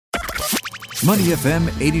Money FM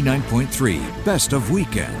 89.3, best of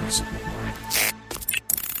weekends.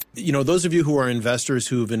 You know, those of you who are investors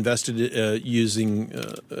who've invested using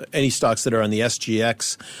any stocks that are on the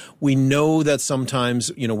SGX, we know that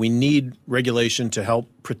sometimes, we need regulation to help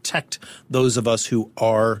protect those of us who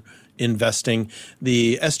are investing.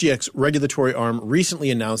 The SGX regulatory arm recently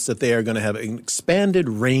announced that they are going to have an expanded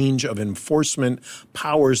range of enforcement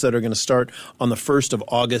powers that are going to start on the 1st of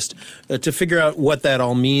August. To figure out what that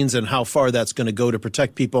all means and how far that's going to go to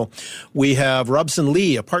protect people, we have Robson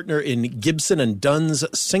Lee, a partner in Gibson and Dunn's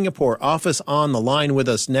Singapore office, on the line with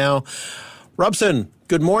us now. Robson,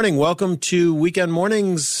 good morning. Welcome to Weekend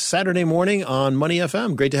Mornings, Saturday morning on Money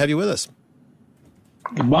FM. Great to have you with us.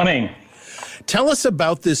 Good morning. Tell us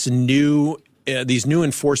about this these new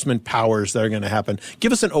enforcement powers that are going to happen.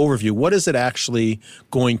 Give us an overview. What is it actually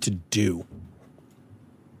going to do?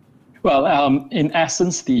 Well, in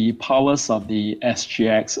essence, the powers of the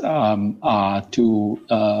SGX are to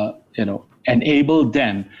enable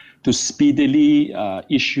them to speedily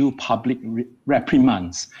issue public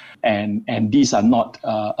reprimands, and these are not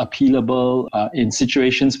appealable in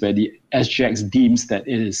situations where the SGX deems that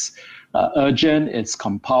it is urgent, it's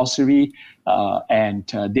compulsory,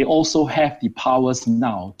 and they also have the powers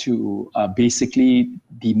now to basically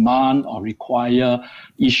demand or require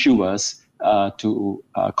issuers to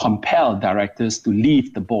compel directors to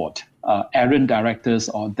leave the board. Errant directors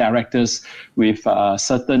or directors with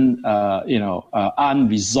certain,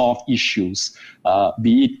 unresolved issues,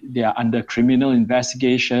 be it they are under criminal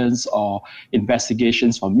investigations or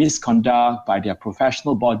investigations for misconduct by their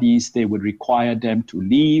professional bodies, they would require them to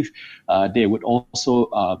leave. They would also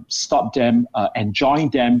stop them, enjoin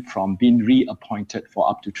them from being reappointed for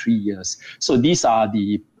up to 3 years. So these are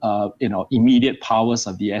the immediate powers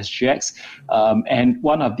of the SGX. And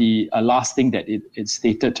one of the last thing that it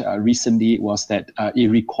stated recently was that it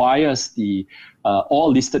requires the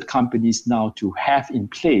all listed companies now to have in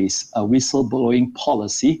place a whistleblowing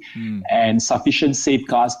policy and sufficient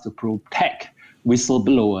safeguards to protect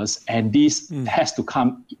whistleblowers. And this has to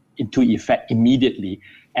come into effect immediately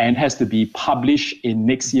and has to be published in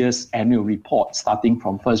next year's annual report starting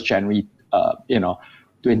from 1st January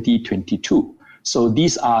 2022. So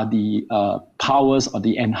these are the powers or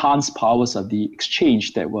the enhanced powers of the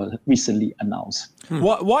exchange that were recently announced.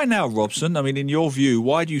 Why now, Robson? I mean, in your view,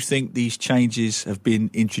 why do you think these changes have been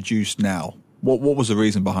introduced now? What was the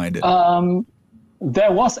reason behind it?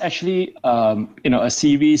 There was actually, a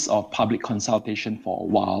series of public consultation for a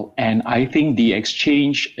while, and I think the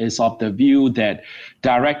exchange is of the view that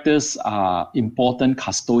directors are important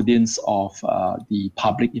custodians of the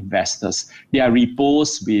public investors. They are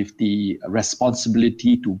reposed with the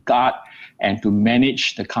responsibility to guard and to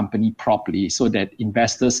manage the company properly so that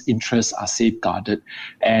investors' interests are safeguarded.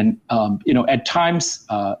 And, at times,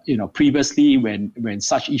 previously when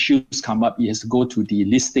such issues come up, it has to go to the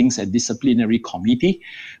listings and disciplinary committee.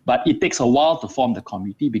 But it takes a while to form the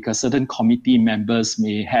committee because certain committee members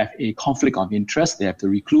may have a conflict of interest. They have to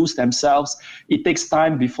recluse themselves. It takes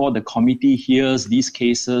time before the committee hears these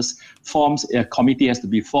cases, a committee has to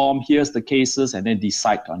be formed, hears the cases, and then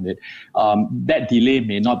decide on it. That delay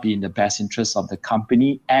may not be in the best interest of the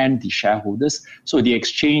company and the shareholders. So the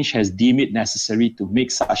exchange has deemed it necessary to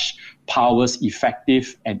make such powers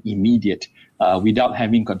effective and immediate without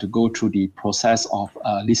having got to go through the process of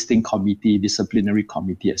listing committee, disciplinary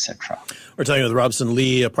committee, etc. We're talking with Robson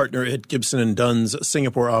Lee, a partner at Gibson and Dunn's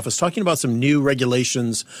Singapore office, talking about some new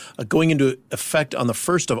regulations going into effect on the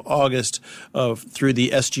 1st of August through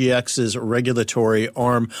the SGX's regulatory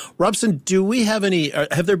arm. Robson,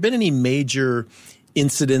 have there been any major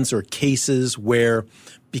incidents or cases where,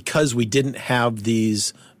 because we didn't have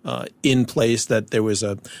these in place, that there was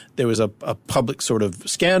a public sort of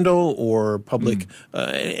scandal or public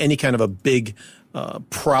any kind of a big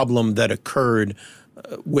problem that occurred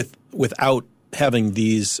without having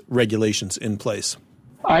these regulations in place?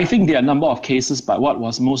 I think there are a number of cases, but what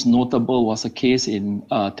was most notable was a case in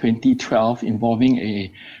 2012 involving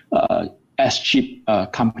a S-chip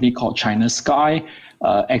company called China Sky.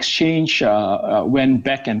 Exchange went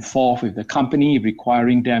back and forth with the company,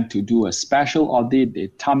 requiring them to do a special audit. They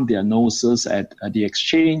thumbed their noses at the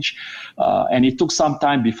exchange, and it took some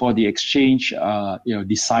time before the exchange,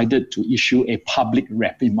 decided to issue a public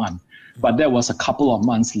reprimand. But that was a couple of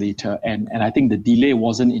months later, and I think the delay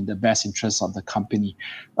wasn't in the best interest of the company.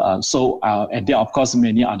 And there are, of course,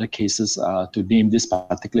 many other cases to name this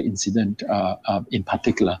particular incident in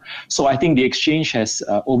particular. So I think the exchange has,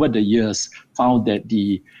 over the years, found that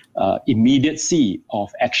the immediacy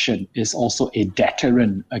of action is also a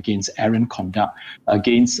deterrent against errant conduct,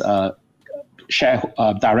 against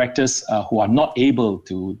directors who are not able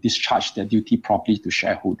to discharge their duty properly to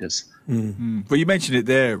shareholders. Mm-hmm. Well, you mentioned it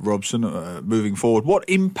there, Robson, moving forward. What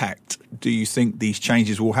impact do you think these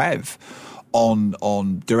changes will have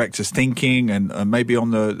on directors' thinking and maybe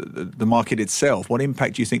on the market itself? What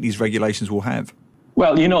impact do you think these regulations will have?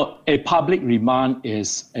 Well, a public remand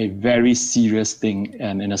is a very serious thing,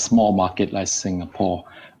 and in a small market like Singapore,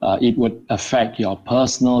 it would affect your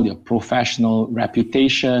personal, your professional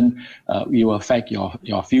reputation. It will affect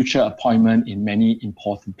your future appointment in many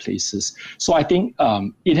important places. So I think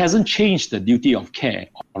it hasn't changed the duty of care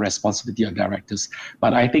or responsibility of directors,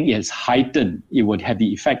 but I think it has heightened. It would have the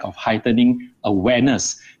effect of heightening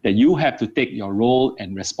awareness that you have to take your role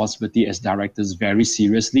and responsibility as directors very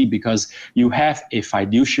seriously, because you have a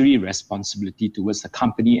fiduciary responsibility towards the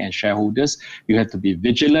company and shareholders. You have to be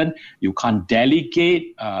vigilant. You can't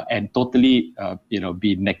delegate and totally,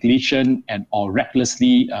 be negligent or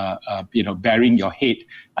recklessly, burying your head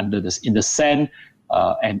in the sand.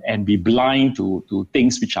 And be blind to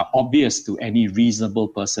things which are obvious to any reasonable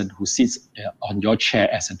person who sits on your chair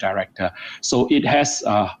as a director. So it has,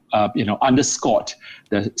 underscored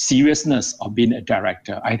the seriousness of being a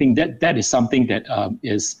director. I think that is something that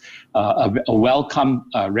is a welcome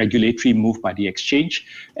regulatory move by the exchange,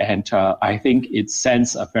 and I think it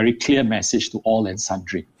sends a very clear message to all and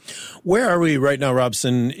sundry. Where are we right now,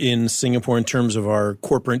 Robson, in Singapore in terms of our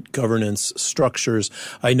corporate governance structures?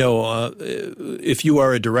 I know if you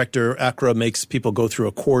are a director, ACRA makes people go through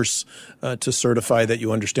a course to certify that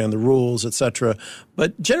you understand the rules, etc.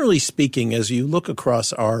 But generally speaking, as you look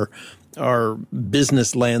across our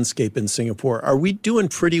business landscape in Singapore, are we doing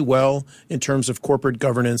pretty well in terms of corporate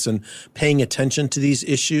governance and paying attention to these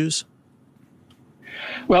issues?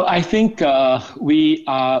 Well, I think we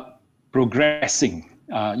are progressing.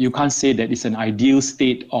 You can't say that it's an ideal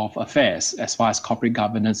state of affairs as far as corporate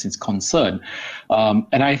governance is concerned.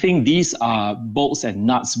 And I think these are bolts and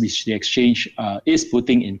nuts which the exchange is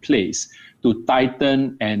putting in place to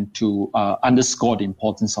tighten and to underscore the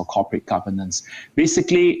importance of corporate governance.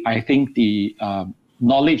 Basically, I think the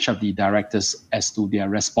knowledge of the directors as to their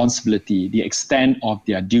responsibility, the extent of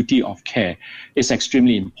their duty of care is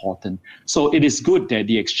extremely important. So it is good that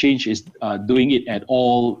the exchange is doing it at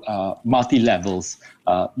all multi-levels,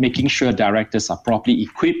 making sure directors are properly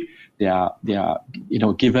equipped. They are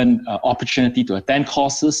given opportunity to attend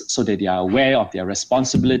courses so that they are aware of their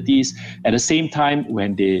responsibilities. At the same time,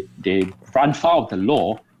 when they run foul of the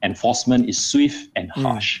law, enforcement is swift and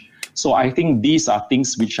harsh. So I think these are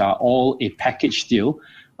things which are all a package deal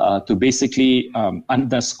to basically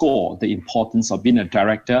underscore the importance of being a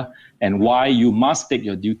director and why you must take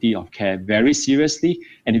your duty of care very seriously.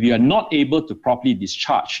 And if you are not able to properly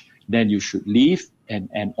discharge, then you should leave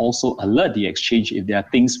and also alert the exchange if there are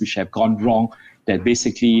things which have gone wrong that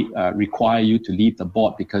basically require you to leave the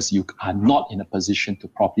board because you are not in a position to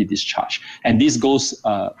properly discharge. And this goes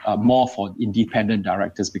more for independent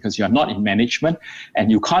directors because you are not in management and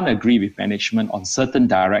you can't agree with management on certain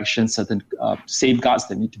directions, certain safeguards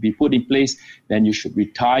that need to be put in place. Then you should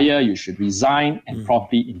retire, you should resign and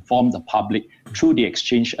properly inform the public through the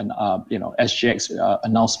exchange and SGX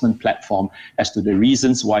announcement platform as to the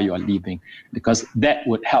reasons why you are leaving, because that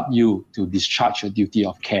would help you to discharge your duty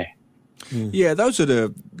of care. Yeah, those are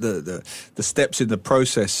the steps in the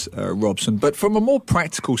process, Robson. But from a more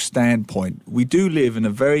practical standpoint, we do live in a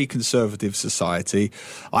very conservative society.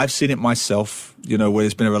 I've seen it myself, where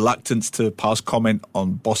there's been a reluctance to pass comment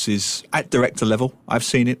on bosses at director level. I've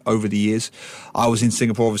seen it over the years. I was in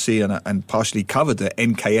Singapore, obviously, and partially covered the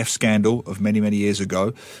NKF scandal of many, many years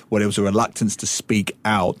ago, where there was a reluctance to speak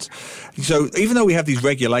out. So even though we have these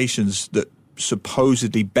regulations that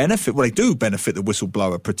supposedly benefit, well, they do benefit the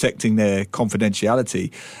whistleblower, protecting their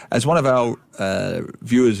confidentiality. As one of our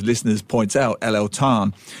viewers, listeners points out, LL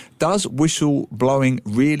Tan, does whistleblowing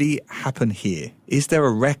really happen here? Is there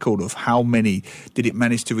a record of how many did it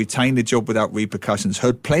manage to retain the job without repercussions?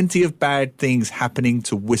 Heard plenty of bad things happening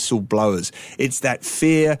to whistleblowers. It's that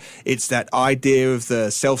fear, it's that idea of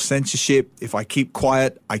the self-censorship. If I keep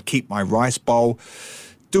quiet, I keep my rice bowl.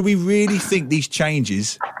 Do we really think these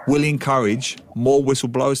changes will encourage more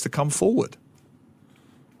whistleblowers to come forward?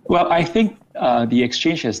 Well, I think the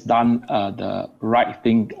exchange has done the right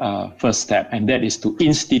thing first step, and that is to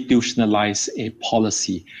institutionalize a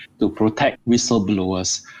policy to protect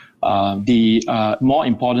whistleblowers. The more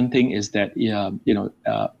important thing is that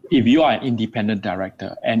if you are an independent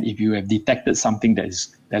director and if you have detected something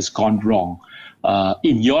that's gone wrong,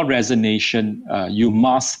 in your resignation, you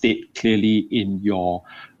must state clearly in your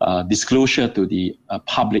disclosure to the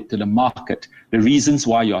public, to the market, the reasons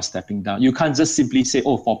why you are stepping down. You can't just simply say,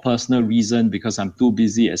 oh, for personal reason, because I'm too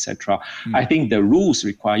busy, etc. I think the rules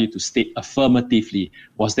require you to state affirmatively,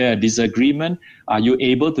 was there a disagreement? Are you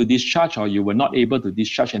able to discharge, or you were not able to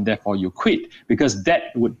discharge and therefore you quit? Because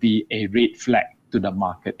that would be a red flag to the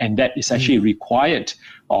market, and that is actually required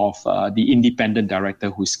of the independent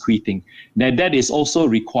director who's quitting. Now, that is also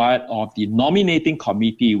required of the nominating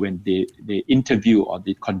committee when they interview or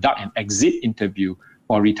they conduct an exit interview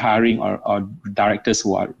for retiring or directors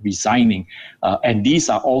who are resigning. And these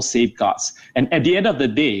are all safeguards. And at the end of the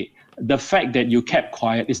day, the fact that you kept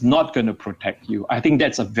quiet is not going to protect you. I think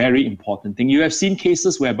that's a very important thing. You have seen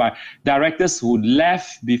cases whereby directors who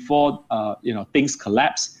left before things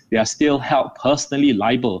collapse, they are still held personally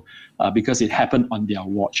liable because it happened on their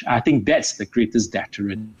watch. I think that's the greatest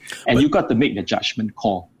deterrent. And you've got to make the judgment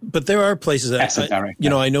call. But there are places that, as a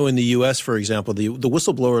director. I know in the U.S., for example, the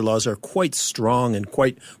whistleblower laws are quite strong and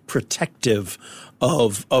quite protective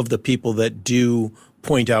of the people that do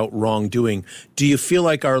point out wrongdoing. Do you feel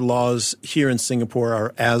like our laws here in Singapore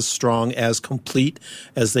are as strong, as complete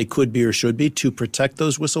as they could be or should be to protect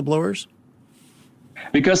those whistleblowers?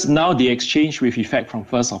 Because now the exchange with effect from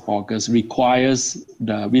 1st of August requires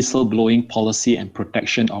the whistleblowing policy and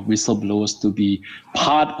protection of whistleblowers to be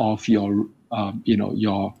part of your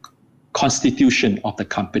constitution of the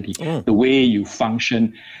company, the way you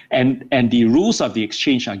function. And the rules of the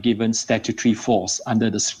exchange are given statutory force under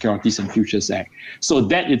the Securities and Futures Act. So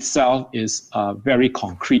that itself is a very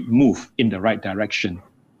concrete move in the right direction.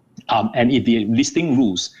 And if the listing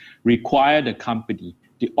rules require the company,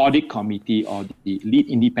 the audit committee or the lead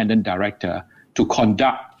independent director to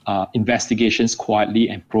conduct investigations quietly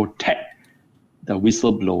and protect the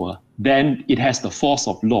whistleblower, then it has the force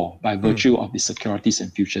of law by virtue of the Securities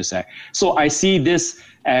and Futures Act. So I see this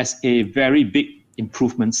as a very big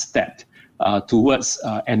improvement step towards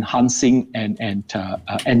enhancing and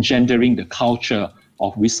engendering the culture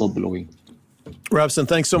of whistleblowing. Robson,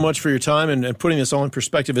 thanks so much for your time and putting this all in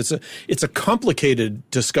perspective. It's a complicated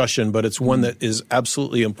discussion, but it's one that is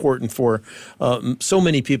absolutely important for so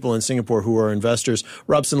many people in Singapore who are investors.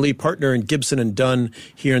 Robson Lee, partner in Gibson & Dunn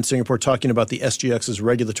here in Singapore, talking about the SGX's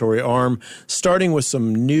regulatory arm, starting with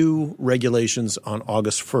some new regulations on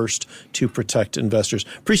August 1st to protect investors.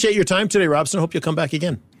 Appreciate your time today, Robson. Hope you'll come back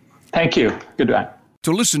again. Thank you. Goodbye.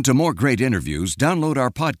 To listen to more great interviews, download our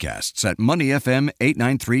podcasts at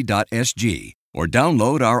moneyfm893.sg or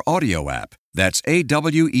download our audio app. That's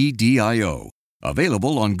AWEDIO.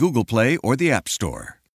 Available on Google Play or the App Store.